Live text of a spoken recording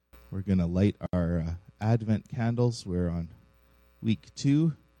We're going to light our Advent candles. We're on week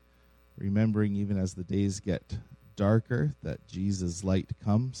 2, remembering even as the days get darker that Jesus' light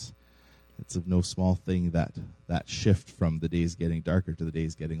comes. It's of no small thing that that shift from the days getting darker to the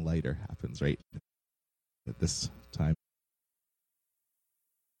days getting lighter happens right at this time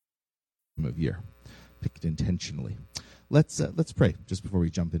of year, picked intentionally. Let's pray just before we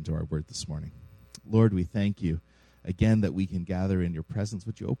jump into our word this morning. Lord, we thank you again that we can gather in your presence.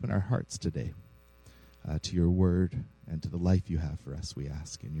 Would you open our hearts today to your word and to the life you have for us, we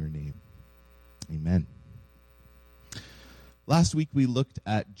ask in your name. Amen. Last week we looked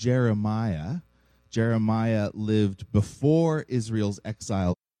at Jeremiah. Jeremiah lived before Israel's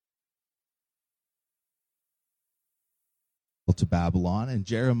exile to Babylon, and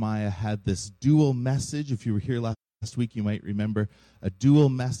Jeremiah had this dual message. If you were here last week, you might remember a dual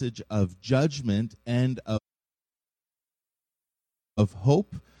message of judgment and of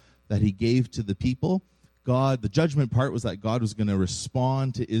hope that he gave to the people. God, the judgment part was that God was going to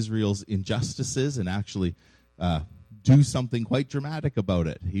respond to Israel's injustices and actually do something quite dramatic about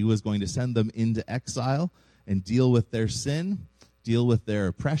it. He was going to send them into exile and deal with their sin, deal with their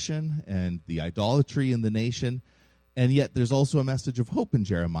oppression and the idolatry in the nation. And yet there's also a message of hope in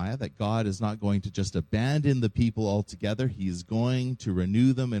Jeremiah that God is not going to just abandon the people altogether. He's going to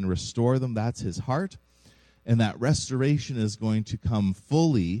renew them and restore them. That's his heart. And that restoration is going to come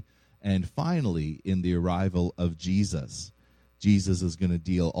fully and finally in the arrival of Jesus. Jesus is going to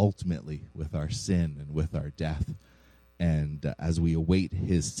deal ultimately with our sin and with our death. And as we await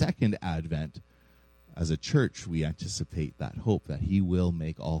his second advent, as a church, we anticipate that hope that he will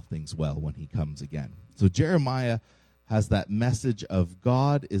make all things well when he comes again. So Jeremiah has that message of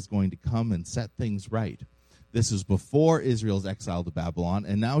God is going to come and set things right. This is before Israel's exile to Babylon,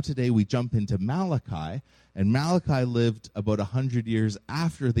 and now today we jump into Malachi, and Malachi lived about 100 years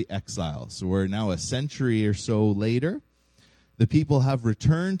after the exile. So we're now a century or so later. The people have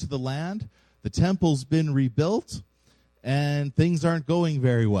returned to the land. The temple's been rebuilt, and things aren't going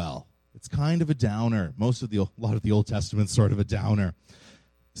very well. It's kind of a downer. A lot of the Old Testament's sort of a downer,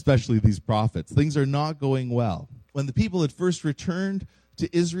 especially these prophets. Things are not going well. When the people had first returned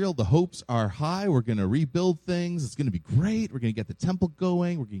to Israel, the hopes are high. We're going to rebuild things. It's going to be great. We're going to get the temple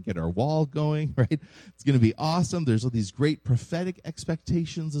going. We're going to get our wall going, right? It's going to be awesome. There's all these great prophetic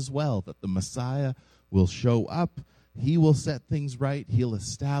expectations as well that the Messiah will show up. He will set things right. He'll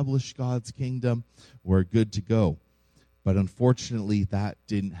establish God's kingdom. We're good to go. But unfortunately, that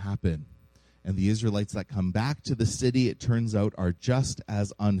didn't happen. And the Israelites that come back to the city, it turns out, are just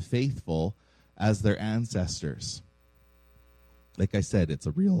as unfaithful as their ancestors. Like I said, it's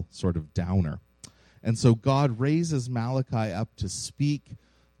a real sort of downer. And so God raises Malachi up to speak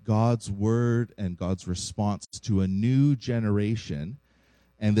God's word and God's response to a new generation.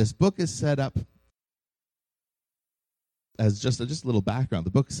 And this book is set up as just a little background.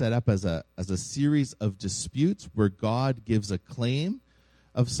 The book is set up as a series of disputes where God gives a claim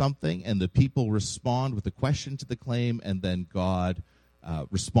of something and the people respond with a question to the claim, and then God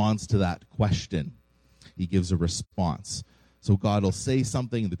responds to that question. He gives a response. So God will say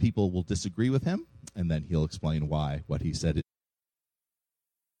something and the people will disagree with him, and then he'll explain why what he said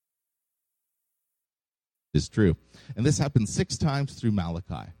is true. And this happens 6 times through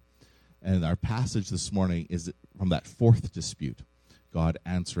Malachi. And our passage this morning is from that 4th dispute, God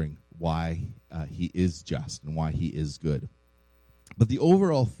answering why he is just and why he is good. But the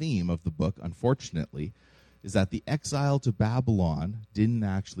overall theme of the book, unfortunately, is that the exile to Babylon didn't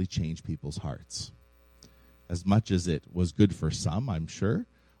actually change people's hearts. As much as it was good for some, I'm sure,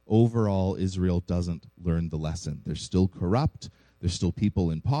 overall Israel doesn't learn the lesson. They're still corrupt. There's still people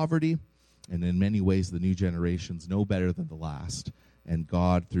in poverty. And in many ways, the new generations know better than the last. And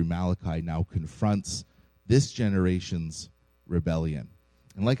God, through Malachi, now confronts this generation's rebellion.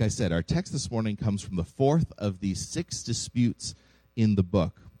 And like I said, our text this morning comes from the 4th of these 6 disputes in the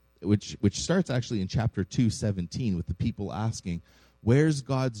book, which starts actually in chapter 2:17 with the people asking, where's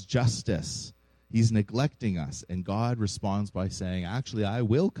God's justice? He's neglecting us. And God responds by saying, actually, I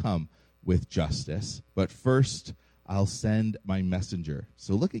will come with justice, but first I'll send my messenger.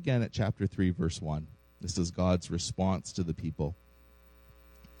 So look again at chapter 3, verse 1. This is God's response to the people.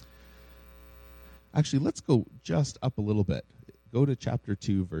 Actually, let's go just up a little bit. Go to chapter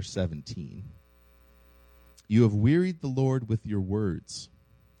 2, verse 17. You have wearied the Lord with your words,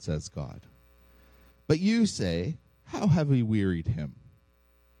 says God. But you say, how have we wearied him?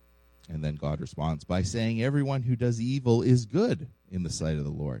 And then God responds by saying, everyone who does evil is good in the sight of the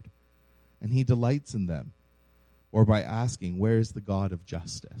Lord, and he delights in them. Or by asking, where is the God of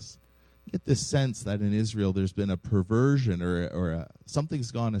justice? get this sense that in Israel there's been a perversion or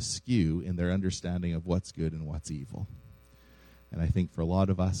something's gone askew in their understanding of what's good and what's evil. And I think for a lot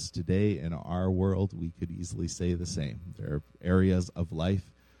of us today in our world, we could easily say the same. There are areas of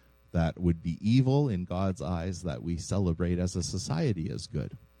life that would be evil in God's eyes that we celebrate as a society as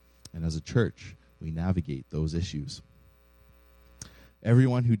good. And as a church, we navigate those issues.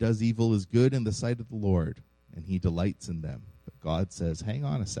 Everyone who does evil is good in the sight of the Lord, and he delights in them. But God says, hang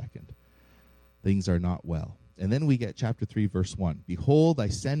on a second. Things are not well. And then we get chapter 3, verse 1. Behold, I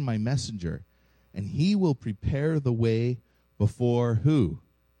send my messenger, and he will prepare the way before who?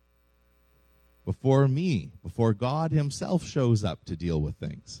 Before me. Before God himself shows up to deal with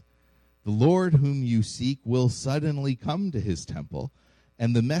things. The Lord whom you seek will suddenly come to his temple,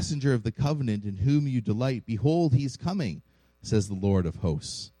 and the messenger of the covenant in whom you delight, behold, he's coming, says the Lord of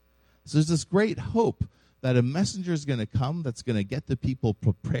hosts. So there's this great hope that a messenger is going to come that's going to get the people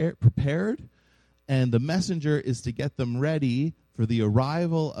prepared, and the messenger is to get them ready for the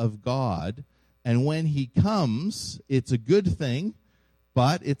arrival of God. And when he comes, it's a good thing,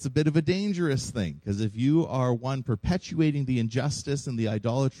 but it's a bit of a dangerous thing, because if you are one perpetuating the injustice and the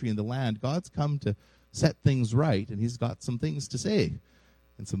idolatry in the land, God's come to set things right, and he's got some things to say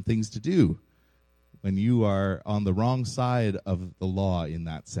and some things to do. When you are on the wrong side of the law in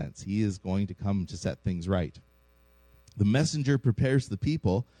that sense, he is going to come to set things right. The messenger prepares the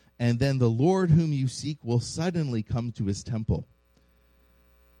people, and then the Lord whom you seek will suddenly come to his temple.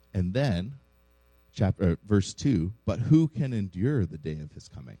 And then, verse 2, but who can endure the day of his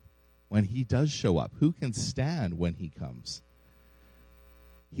coming? When he does show up, who can stand when he comes?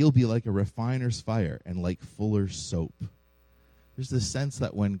 He'll be like a refiner's fire and like fuller's soap. There's this sense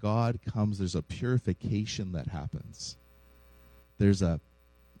that when God comes, there's a purification that happens. There's a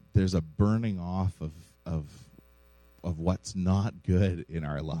burning off of what's not good in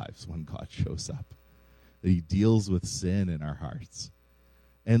our lives when God shows up. That he deals with sin in our hearts.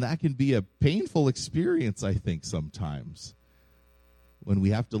 And that can be a painful experience, I think, sometimes, when we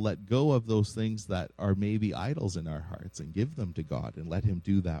have to let go of those things that are maybe idols in our hearts and give them to God and let him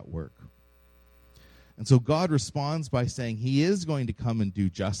do that work. And so God responds by saying he is going to come and do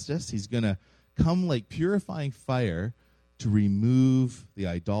justice. He's going to come like purifying fire to remove the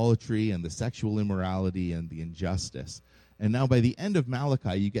idolatry and the sexual immorality and the injustice. And now by the end of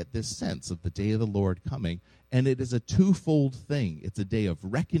Malachi, you get this sense of the day of the Lord coming. And it is a twofold thing. It's a day of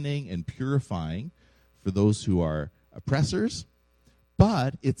reckoning and purifying for those who are oppressors.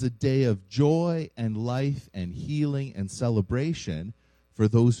 But it's a day of joy and life and healing and celebration for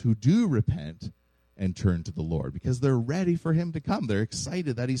those who do repent and turn to the Lord, because they're ready for him to come. They're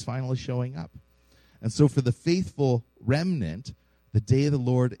excited that he's finally showing up. And so for the faithful remnant, the day of the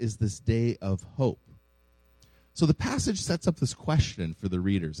Lord is this day of hope. So the passage sets up this question for the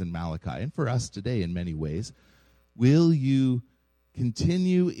readers in Malachi, and for us today in many ways. Will you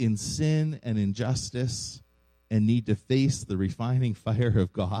continue in sin and injustice and need to face the refining fire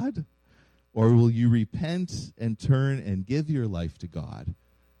of God? Or will you repent and turn and give your life to God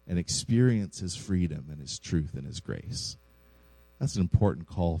and experience his freedom and his truth and his grace? That's an important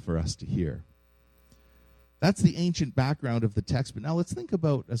call for us to hear. That's the ancient background of the text. But now let's think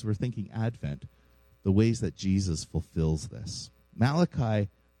about, as we're thinking Advent, the ways that Jesus fulfills this. Malachi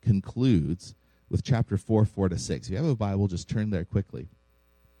concludes with chapter 4, 4-6. If you have a Bible, just turn there quickly.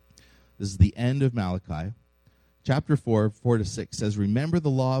 This is the end of Malachi. Chapter 4, 4-6 says, Remember the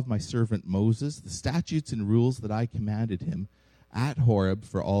law of my servant Moses, the statutes and rules that I commanded him at Horeb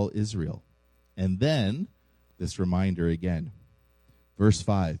for all Israel. And then, this reminder again. Verse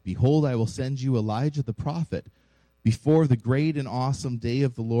 5, Behold, I will send you Elijah the prophet before the great and awesome day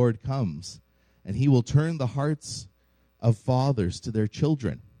of the Lord comes. And he will turn the hearts of fathers to their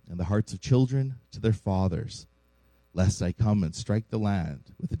children, and the hearts of children to their fathers, lest I come and strike the land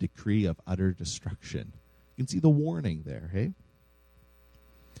with a decree of utter destruction. You can see the warning there, hey?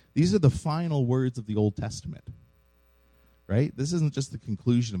 These are the final words of the Old Testament, right? This isn't just the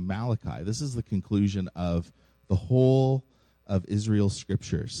conclusion of Malachi. This is the conclusion of the whole of Israel's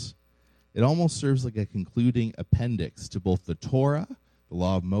scriptures. It almost serves like a concluding appendix to both the Torah, the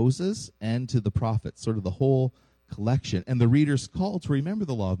law of Moses, and to the prophets, sort of the whole collection. And the reader's called to remember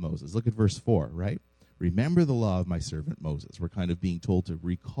the law of Moses. Look at verse 4, right? Remember the law of my servant Moses. We're kind of being told to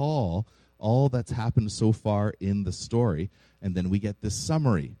recall all that's happened so far in the story. And then we get this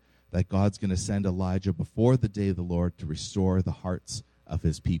summary that God's going to send Elijah before the day of the Lord to restore the hearts of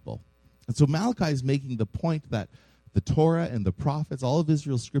his people. And so Malachi is making the point that the Torah and the prophets, all of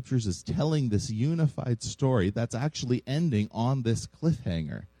Israel's scriptures, is telling this unified story that's actually ending on this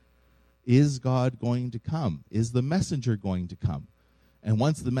cliffhanger. Is God going to come? Is the messenger going to come? And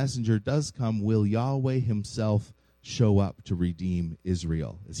once the messenger does come, will Yahweh himself show up to redeem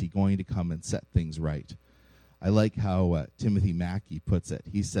Israel? Is he going to come and set things right? I like how Timothy Mackey puts it.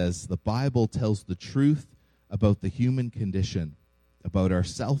 He says, the Bible tells the truth about the human condition, about our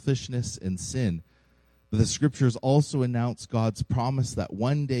selfishness and sin. But the scriptures also announce God's promise that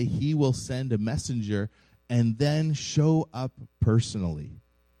one day he will send a messenger and then show up personally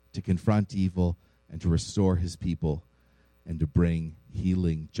to confront evil and to restore his people and to bring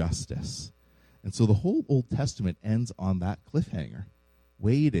healing justice. And so the whole Old Testament ends on that cliffhanger,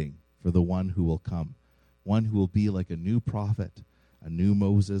 waiting for the one who will come, one who will be like a new prophet, a new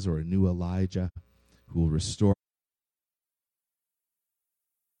Moses or a new Elijah, who will restore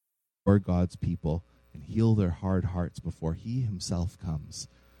God's people and heal their hard hearts before he himself comes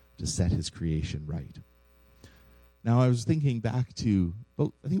to set his creation right. Now, I was thinking back to, I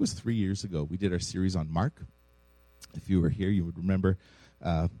think it was 3 years ago, we did our series on Mark. If you were here, you would remember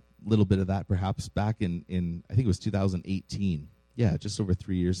a little bit of that perhaps back in I think it was 2018. Yeah, just over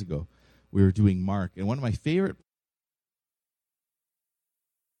 3 years ago, we were doing Mark. And one of my favorite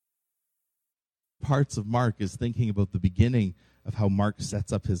parts of Mark is thinking about the beginning of how Mark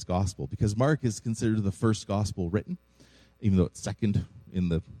sets up his gospel, because Mark is considered the first gospel written, even though it's second in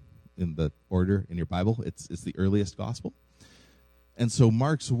the order in your Bible. It's the earliest gospel. And so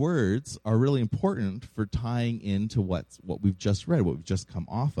Mark's words are really important for tying into what we've just read, what we've just come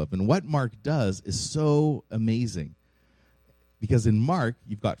off of. And what Mark does is so amazing, because in Mark,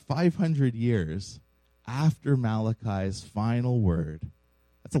 you've got 500 years after Malachi's final word.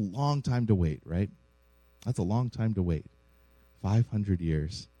 That's a long time to wait, right? That's a long time to wait. 500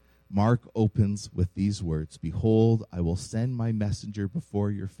 years. Mark opens with these words, "Behold, I will send my messenger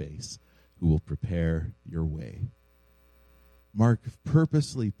before your face, who will prepare your way." Mark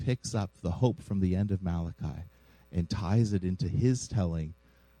purposely picks up the hope from the end of Malachi and ties it into his telling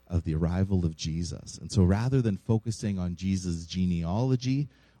of the arrival of Jesus. And so rather than focusing on Jesus' genealogy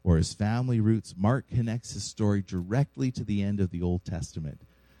or his family roots, Mark connects his story directly to the end of the Old Testament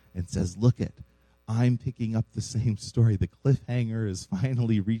and says, look it, I'm picking up the same story. The cliffhanger has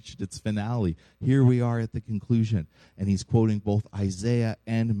finally reached its finale. Here we are at the conclusion. And he's quoting both Isaiah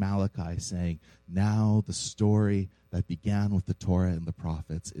and Malachi, saying, now the story that began with the Torah and the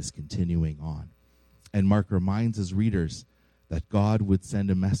prophets is continuing on. And Mark reminds his readers that God would send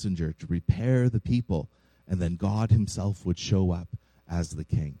a messenger to prepare the people, and then God himself would show up as the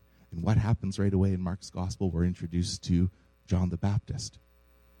king. And what happens right away in Mark's gospel? We're introduced to John the Baptist,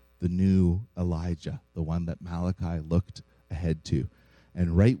 the new Elijah, the one that Malachi looked ahead to.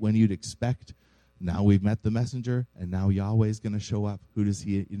 And right when you'd expect, now we've met the messenger, and now Yahweh's going to show up, who does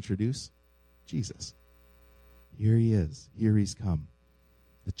he introduce? Jesus. Here he is. Here he's come.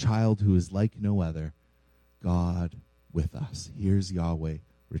 The child who is like no other, God with us. Here's Yahweh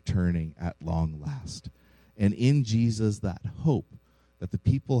returning at long last. And in Jesus, that hope that the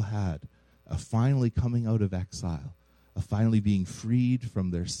people had of finally coming out of exile, of finally being freed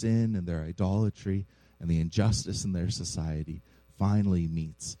from their sin and their idolatry and the injustice in their society, finally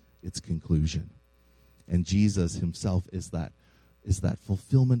meets its conclusion. And Jesus himself is that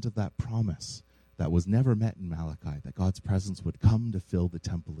fulfillment of that promise that was never met in Malachi, that God's presence would come to fill the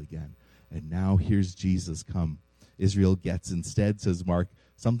temple again. And now here's Jesus come. Israel gets instead, says Mark,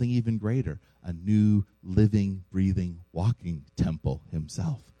 something even greater, a new living, breathing, walking temple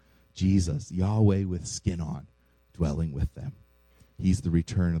himself. Jesus, Yahweh with skin on, dwelling with them. He's the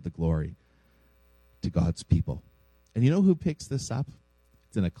return of the glory to God's people. And you know who picks this up?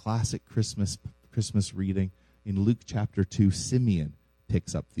 It's in a classic Christmas reading. In Luke chapter 2, Simeon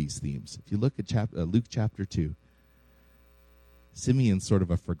picks up these themes. If you look at Luke chapter 2, Simeon's sort of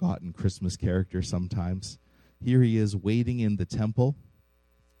a forgotten Christmas character sometimes. Here he is waiting in the temple.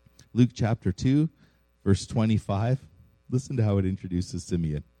 Luke chapter 2, verse 25. Listen to how it introduces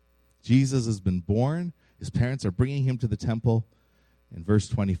Simeon. Jesus has been born. His parents are bringing him to the temple. In verse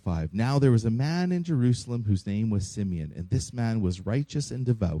 25, now there was a man in Jerusalem whose name was Simeon, and this man was righteous and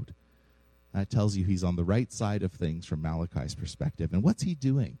devout. That tells you he's on the right side of things from Malachi's perspective. And what's he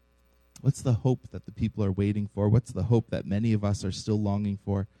doing? What's the hope that the people are waiting for? What's the hope that many of us are still longing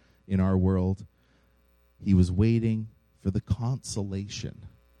for in our world? He was waiting for the consolation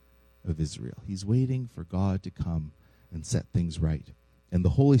of Israel. He's waiting for God to come and set things right. And the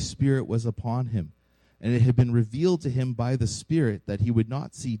Holy Spirit was upon him. And it had been revealed to him by the Spirit that he would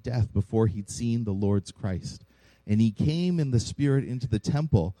not see death before he'd seen the Lord's Christ. And he came in the Spirit into the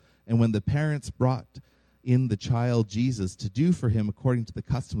temple. And when the parents brought in the child Jesus to do for him according to the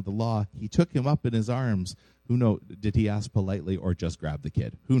custom of the law, he took him up in his arms. Who knows? Did he ask politely or just grab the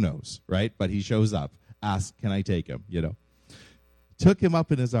kid? Who knows, right? But he shows up. Ask, can I take him? took him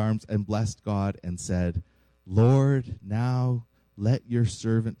up in his arms and blessed God and said, Lord, now let your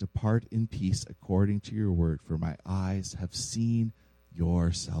servant depart in peace according to your word, for my eyes have seen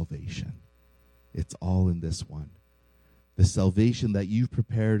your salvation. It's all in this one. The salvation that you've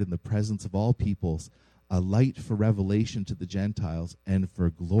prepared in the presence of all peoples, a light for revelation to the Gentiles and for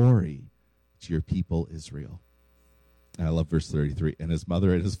glory to your people Israel. And I love verse 33. And his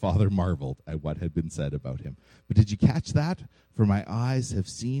mother and his father marveled at what had been said about him. But did you catch that? For my eyes have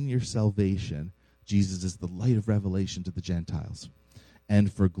seen your salvation. Jesus is the light of revelation to the Gentiles.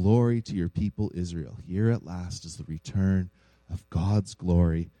 And for glory to your people Israel. Here at last is the return of God's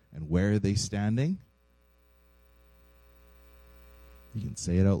glory. And where are they standing? You can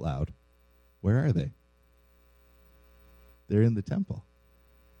say it out loud. Where are they? They're in the temple.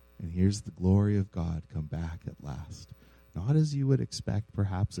 And here's the glory of God come back at last. Not as you would expect,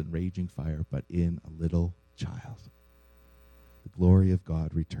 perhaps in raging fire, but in a little child. The glory of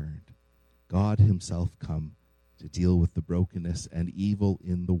God returned. God himself come to deal with the brokenness and evil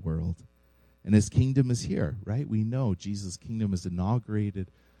in the world. And his kingdom is here, right? We know Jesus' kingdom is inaugurated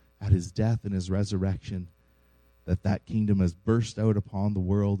at his death and his resurrection, that kingdom has burst out upon the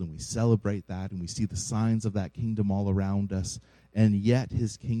world, and we celebrate that, and we see the signs of that kingdom all around us. And yet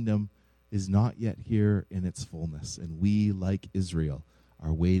his kingdom is not yet here in its fullness. And we, like Israel,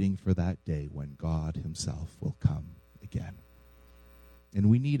 are waiting for that day when God himself will come again. And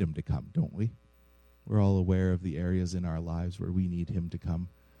we need him to come, don't we? We're all aware of the areas in our lives where we need him to come.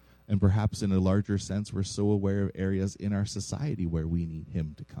 And perhaps in a larger sense, we're so aware of areas in our society where we need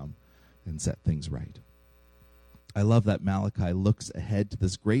him to come and set things right. I love that Malachi looks ahead to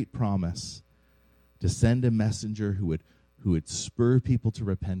this great promise to send a messenger who would spur people to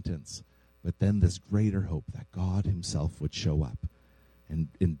repentance, but then this greater hope that God himself would show up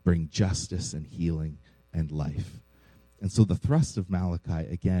and bring justice and healing and life. And so the thrust of Malachi,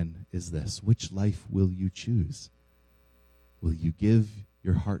 again, is this: which life will you choose? Will you give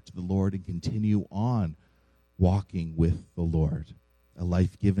your heart to the Lord and continue on walking with the Lord, a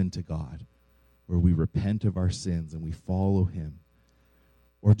life given to God, where we repent of our sins and we follow him?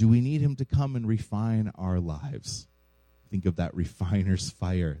 Or do we need him to come and refine our lives? Think of that refiner's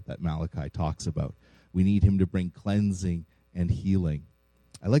fire that Malachi talks about. We need him to bring cleansing and healing.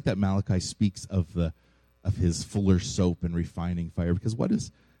 I like that Malachi speaks of his fuller's soap and refining fire, because what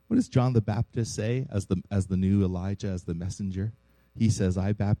does John the Baptist say as the new Elijah, as the messenger? He says,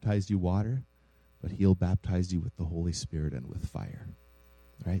 I baptize you water, but he'll baptize you with the Holy Spirit and with fire.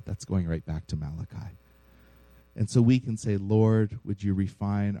 Right? That's going right back to Malachi. And so we can say, Lord, would you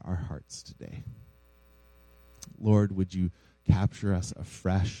refine our hearts today? Lord, would you capture us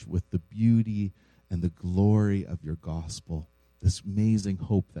afresh with the beauty and the glory of your gospel, this amazing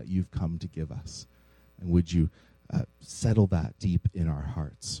hope that you've come to give us? And would you settle that deep in our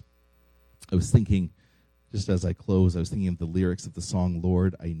hearts? I was thinking, just as I close, I was thinking of the lyrics of the song,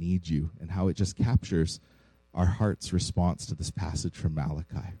 Lord, I Need You, and how it just captures our heart's response to this passage from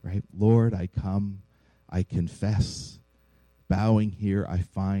Malachi, right? Lord, I come, I confess, bowing here I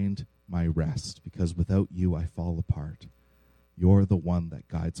find my rest, because without you I fall apart. You're the one that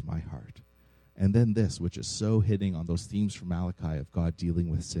guides my heart. And then this, which is so hitting on those themes from Malachi of God dealing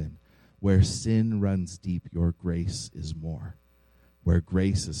with sin. Where sin runs deep, your grace is more. Where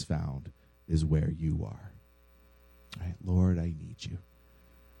grace is found is where you are. Right? Lord, I need you.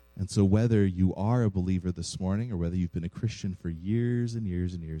 And so whether you are a believer this morning or whether you've been a Christian for years and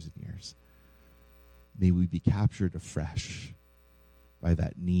years and years and years, may we be captured afresh by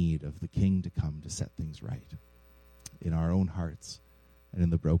that need of the King to come to set things right in our own hearts and in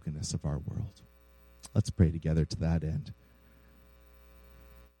the brokenness of our world. Let's pray together to that end.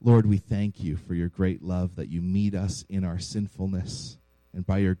 Lord, we thank you for your great love, that you meet us in our sinfulness, and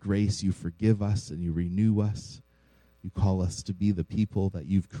by your grace you forgive us and you renew us. You call us to be the people that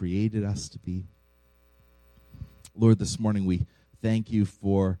you've created us to be. Lord, this morning we thank you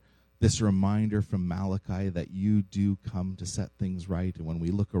for this reminder from Malachi that you do come to set things right. And when we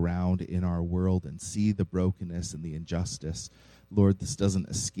look around in our world and see the brokenness and the injustice, Lord, this doesn't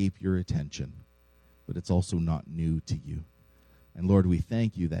escape your attention, but it's also not new to you. And Lord, we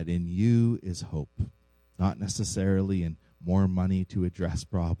thank you that in you is hope, not necessarily in more money to address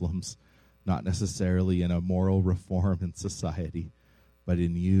problems, not necessarily in a moral reform in society, but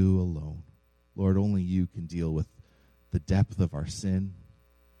in you alone. Lord, only you can deal with the depth of our sin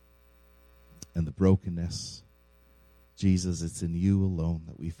and the brokenness. Jesus, it's in you alone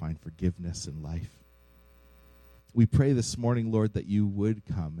that we find forgiveness and life. We pray this morning, Lord, that you would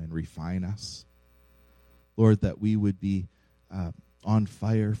come and refine us. Lord, that we would be on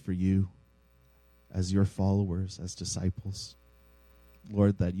fire for you as your followers, as disciples.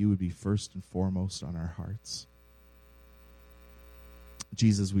 Lord, that you would be first and foremost on our hearts.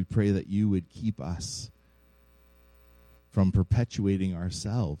 Jesus, we pray that you would keep us from perpetuating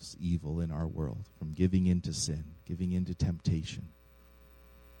ourselves evil in our world, from giving into sin, giving into temptation.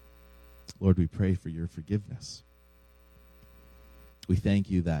 Lord, we pray for your forgiveness. We thank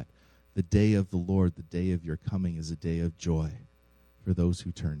you that the day of the Lord, the day of your coming, is a day of joy for those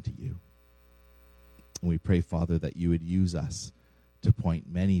who turn to you. And we pray, Father, that you would use us to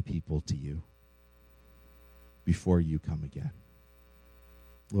point many people to you before you come again.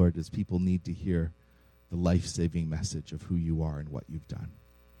 Lord, as people need to hear the life-saving message of who you are and what you've done.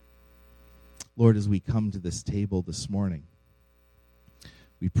 Lord, as we come to this table this morning,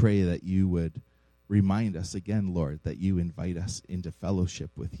 we pray that you would remind us again, Lord, that you invite us into fellowship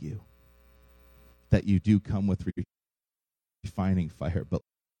with you, that you do come with refining fire, but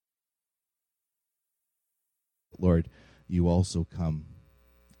Lord, you also come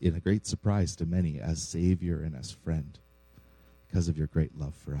in a great surprise to many as Savior and as friend because of your great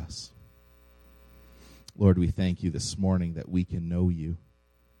love for us. Lord, we thank you this morning that we can know you.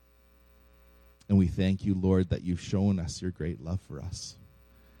 And we thank you, Lord, that you've shown us your great love for us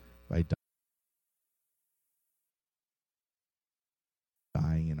by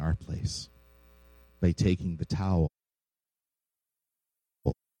dying in our place, by taking the towel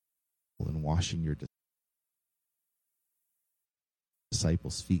and washing your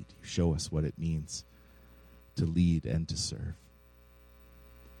disciples' feet. You show us what it means to lead and to serve.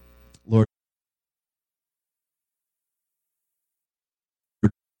 Lord,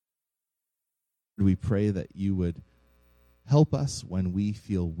 we pray that you would help us when we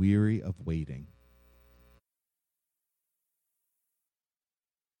feel weary of waiting.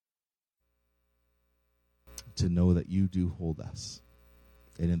 To know that you do hold us.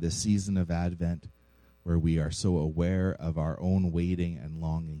 And in this season of Advent, where we are so aware of our own waiting and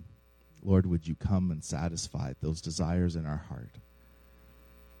longing, Lord, would you come and satisfy those desires in our heart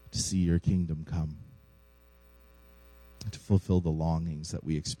to see your kingdom come, to fulfill the longings that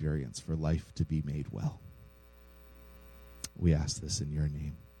we experience for life to be made well. We ask this in your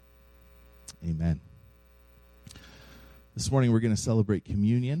name. Amen. This morning we're going to celebrate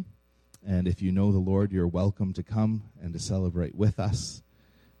communion. And if you know the Lord, you're welcome to come and to celebrate with us.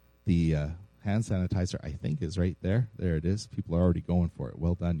 The hand sanitizer, I think, is right there. There it is. People are already going for it.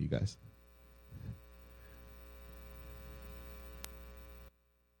 Well done, you guys.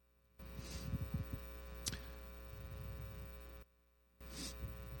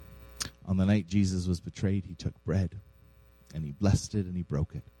 On the night Jesus was betrayed, he took bread, and he blessed it, and he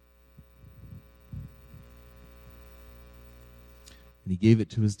broke it. And he gave it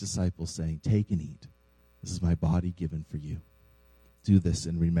to his disciples, saying, "Take and eat. This is my body given for you. Do this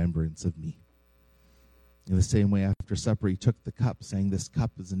in remembrance of me." In the same way, after supper, he took the cup, saying, "This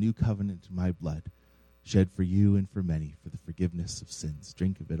cup is a new covenant in my blood, shed for you and for many for the forgiveness of sins.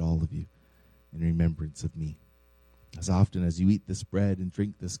 Drink of it, all of you, in remembrance of me. As often as you eat this bread and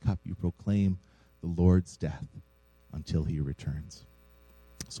drink this cup, you proclaim the Lord's death until he returns."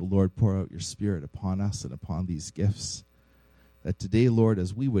 So, Lord, pour out your Spirit upon us and upon these gifts, that today, Lord,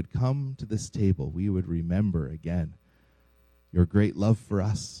 as we would come to this table, we would remember again your great love for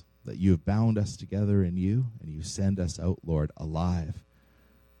us, that you have bound us together in you, and you send us out, Lord, alive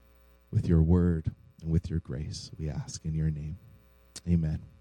with your word and with your grace. We ask in your name. Amen.